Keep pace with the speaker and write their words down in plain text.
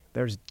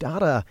There's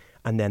data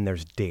and then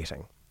there's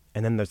dating.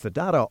 And then there's the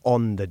data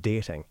on the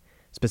dating.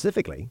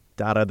 Specifically,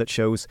 data that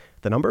shows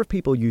the number of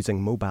people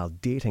using mobile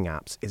dating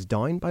apps is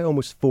down by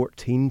almost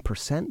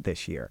 14%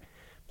 this year.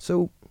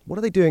 So what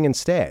are they doing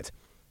instead?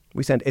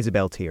 We sent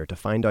Isabel Teare to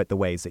find out the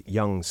ways that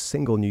young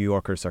single New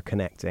Yorkers are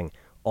connecting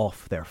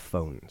off their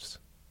phones.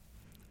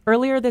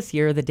 Earlier this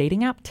year, the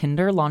dating app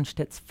Tinder launched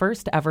its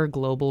first ever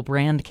global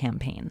brand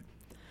campaign.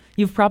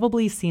 You've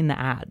probably seen the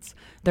ads.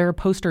 There are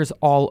posters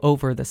all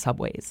over the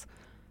subways.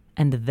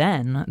 And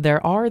then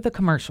there are the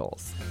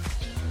commercials.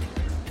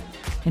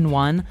 In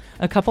one,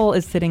 a couple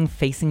is sitting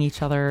facing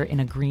each other in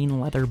a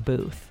green leather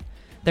booth.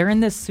 They're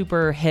in this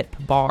super hip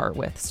bar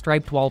with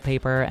striped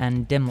wallpaper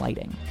and dim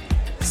lighting.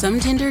 Some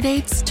Tinder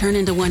dates turn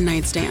into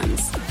one-night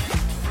stands.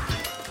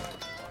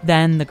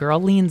 Then the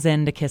girl leans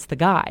in to kiss the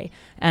guy,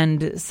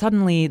 and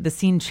suddenly the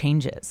scene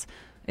changes.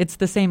 It's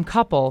the same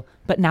couple,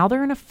 but now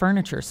they're in a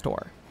furniture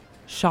store,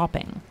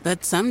 shopping.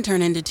 But some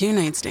turn into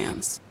two-night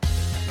stands.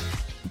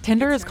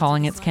 Tinder is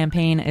calling its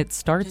campaign It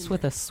Starts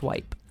With a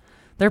Swipe.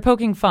 They're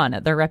poking fun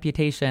at their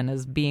reputation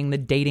as being the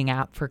dating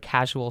app for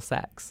casual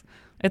sex.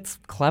 It's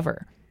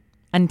clever.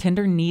 And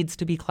Tinder needs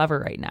to be clever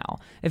right now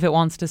if it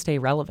wants to stay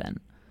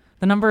relevant.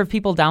 The number of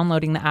people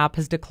downloading the app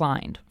has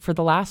declined for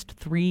the last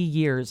 3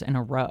 years in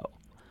a row.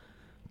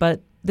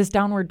 But this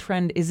downward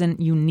trend isn't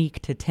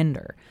unique to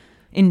Tinder.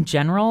 In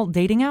general,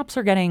 dating apps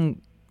are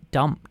getting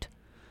dumped.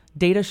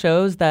 Data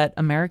shows that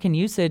American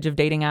usage of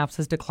dating apps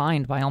has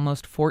declined by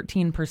almost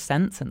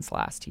 14% since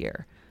last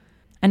year.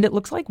 And it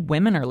looks like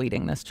women are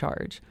leading this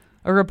charge.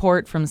 A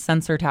report from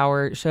Sensor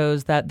Tower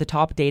shows that the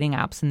top dating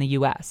apps in the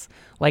US,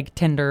 like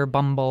Tinder,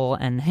 Bumble,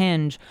 and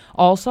Hinge,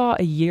 all saw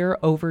a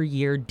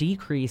year-over-year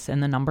decrease in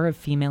the number of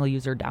female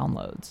user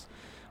downloads,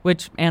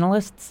 which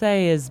analysts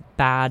say is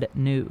bad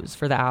news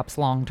for the apps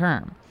long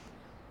term.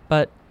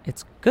 But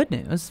it's good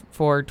news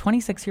for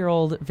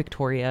 26-year-old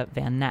Victoria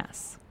Van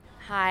Ness.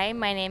 Hi,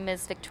 my name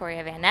is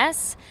Victoria Van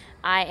Ness.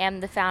 I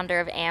am the founder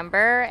of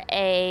Amber,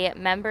 a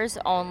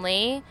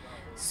members-only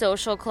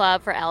social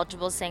club for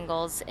eligible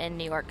singles in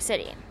New York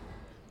City.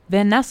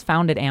 Van Ness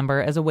founded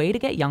Amber as a way to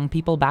get young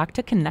people back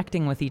to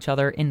connecting with each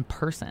other in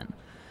person.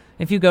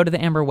 If you go to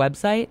the Amber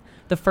website,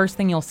 the first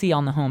thing you'll see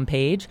on the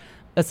homepage,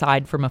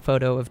 aside from a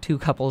photo of two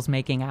couples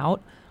making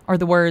out, are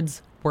the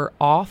words, "We're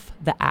off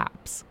the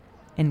apps,"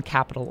 in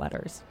capital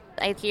letters.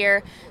 I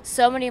hear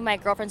so many of my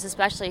girlfriends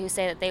especially who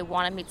say that they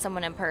want to meet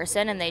someone in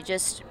person and they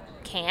just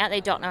can't.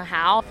 They don't know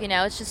how.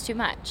 It's just too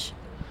much.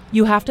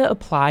 You have to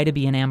apply to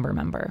be an Amber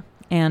member.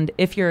 And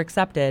if you're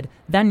accepted,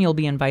 then you'll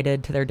be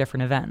invited to their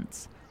different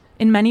events.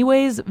 In many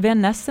ways, Van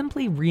Ness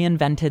simply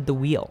reinvented the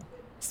wheel,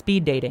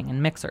 speed dating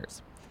and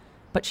mixers.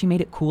 But she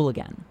made it cool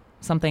again,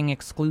 something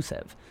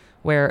exclusive,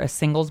 where a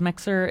singles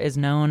mixer is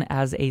known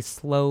as a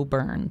slow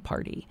burn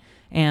party.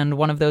 And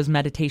one of those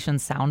meditation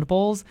sound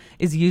bowls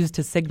is used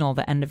to signal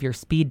the end of your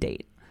speed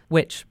date,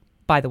 which,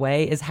 by the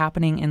way, is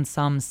happening in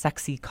some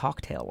sexy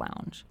cocktail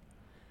lounge.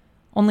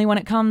 Only when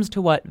it comes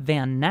to what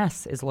Van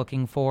Ness is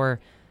looking for,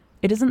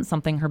 it isn't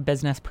something her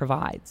business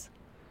provides.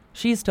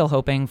 She's still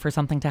hoping for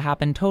something to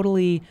happen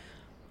totally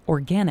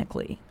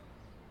organically.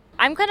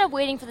 I'm kind of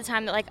waiting for the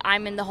time that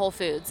I'm in the Whole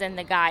Foods and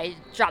the guy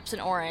drops an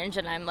orange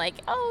and I'm like,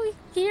 oh,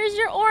 here's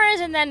your orange.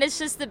 And then it's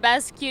just the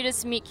best,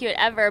 cutest meet cute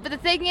ever. But the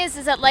thing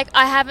is that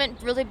I haven't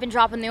really been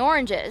dropping the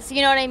oranges.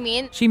 You know what I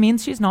mean? She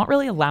means she's not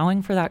really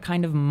allowing for that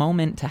kind of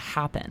moment to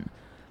happen.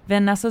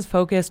 Van Nessa's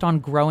focused on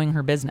growing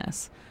her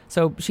business.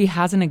 So she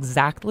hasn't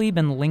exactly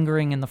been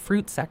lingering in the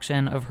fruit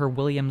section of her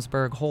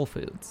Williamsburg Whole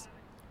Foods.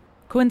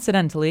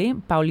 Coincidentally,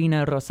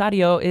 Paulina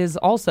Rosario is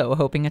also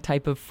hoping a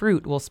type of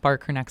fruit will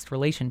spark her next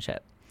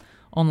relationship.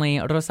 Only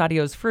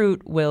Rosario's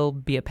fruit will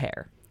be a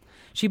pear.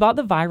 She bought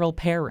the viral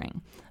pear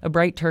ring, a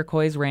bright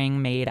turquoise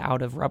ring made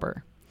out of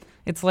rubber.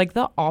 It's like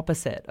the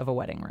opposite of a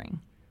wedding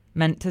ring,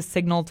 meant to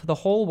signal to the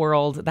whole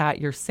world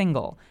that you're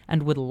single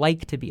and would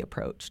like to be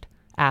approached,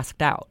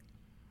 asked out.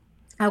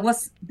 I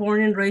was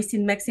born and raised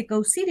in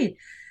Mexico City.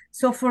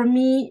 So for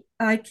me,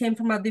 I came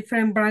from a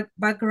different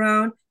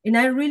background, and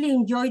I really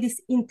enjoy this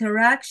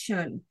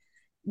interaction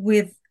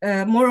with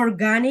more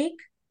organic,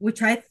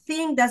 which I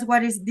think that's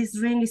what this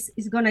ring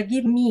is going to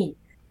give me.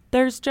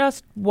 There's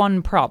just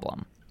one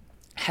problem.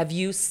 Have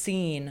you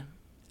seen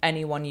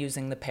anyone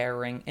using the pear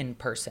ring in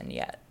person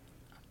yet?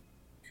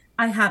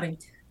 I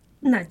haven't.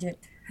 Not yet.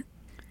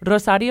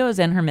 Rosario is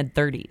in her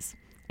mid-30s.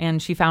 And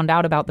she found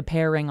out about the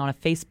pear ring on a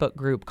Facebook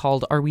group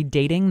called Are We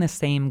Dating the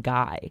Same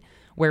Guy?,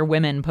 where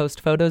women post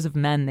photos of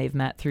men they've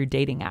met through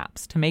dating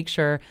apps to make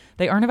sure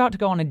they aren't about to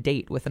go on a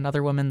date with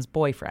another woman's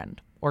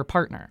boyfriend or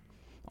partner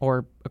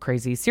or a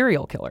crazy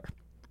serial killer.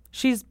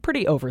 She's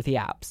pretty over the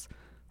apps.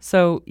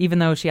 So even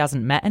though she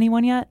hasn't met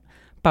anyone yet,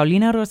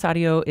 Paulina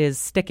Rosario is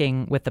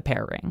sticking with the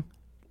pear ring.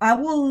 I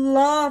would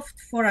love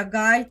for a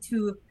guy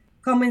to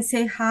come and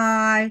say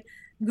hi,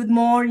 good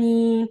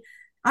morning.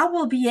 I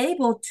will be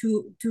able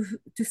to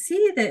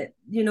see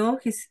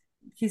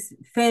his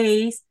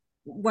face,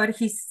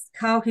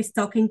 how he's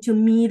talking to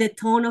me, the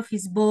tone of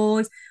his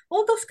voice,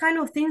 all those kind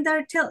of things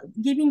that are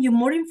giving you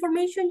more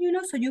information,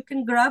 so you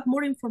can grab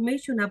more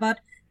information about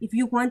if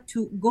you want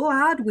to go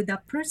out with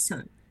that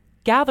person.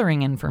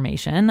 Gathering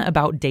information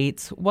about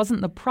dates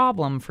wasn't the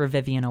problem for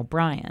Vivian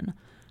O'Brien.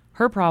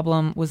 Her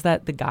problem was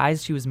that the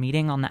guys she was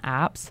meeting on the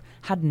apps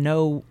had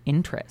no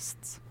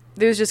interests.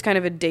 There was just kind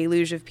of a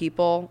deluge of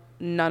people,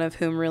 none of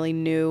whom really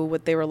knew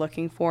what they were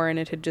looking for, and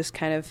it had just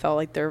kind of felt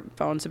like their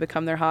phones had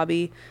become their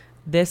hobby.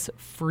 This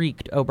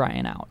freaked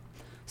O'Brien out.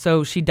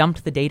 So she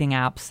dumped the dating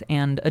apps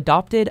and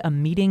adopted a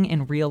meeting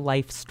in real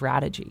life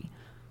strategy.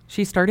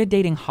 She started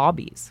dating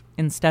hobbies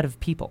instead of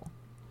people.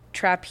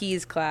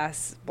 Trapeze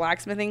class,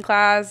 blacksmithing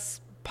class,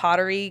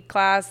 pottery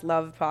class,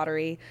 loved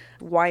pottery,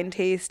 wine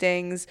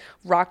tastings,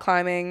 rock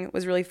climbing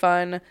was really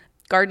fun,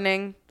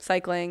 gardening,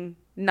 cycling,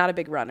 not a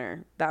big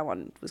runner. That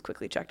one was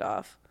quickly checked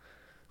off.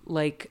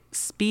 Like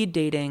speed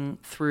dating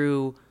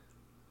through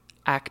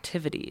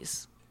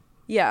activities.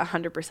 Yeah,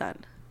 100%.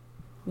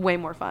 Way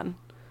more fun.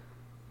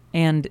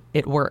 And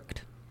it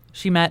worked.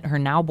 She met her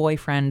now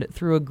boyfriend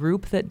through a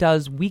group that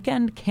does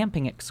weekend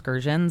camping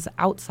excursions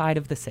outside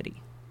of the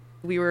city.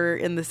 We were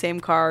in the same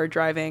car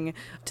driving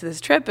to this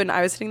trip, and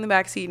I was sitting in the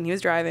back seat and he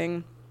was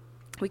driving.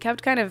 We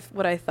kept kind of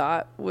what I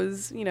thought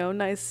was,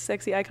 nice,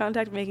 sexy eye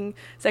contact, making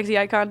sexy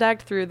eye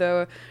contact through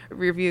the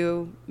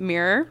rearview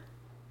mirror.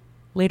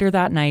 Later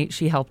that night,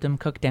 she helped him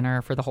cook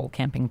dinner for the whole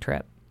camping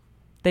trip.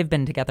 They've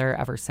been together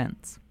ever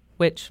since,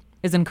 which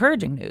is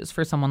encouraging news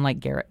for someone like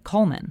Garrett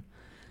Coleman.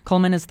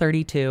 Coleman is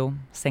 32,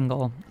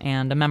 single,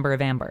 and a member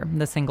of Amber,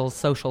 the singles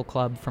social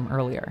club from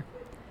earlier.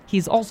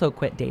 He's also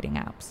quit dating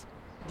apps.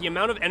 The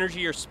amount of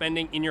energy you're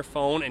spending in your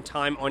phone and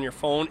time on your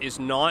phone is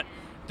not,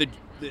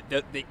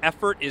 the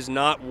effort is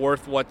not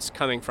worth what's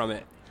coming from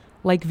it.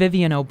 Like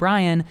Vivian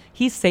O'Brien,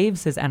 he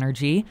saves his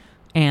energy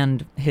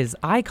and his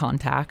eye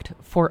contact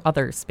for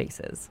other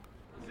spaces.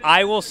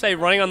 I will say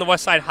running on the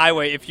West Side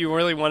Highway, if you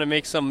really want to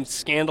make some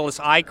scandalous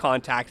eye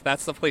contact,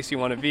 that's the place you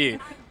want to be.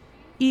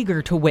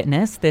 Eager to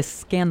witness this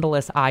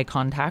scandalous eye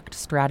contact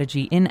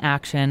strategy in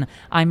action,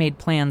 I made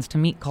plans to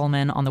meet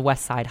Coleman on the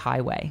West Side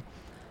Highway.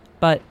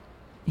 But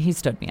he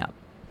stood me up.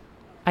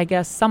 I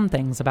guess some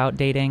things about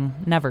dating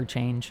never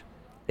change.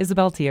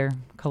 Isabel Teare,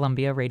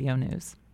 Columbia Radio News.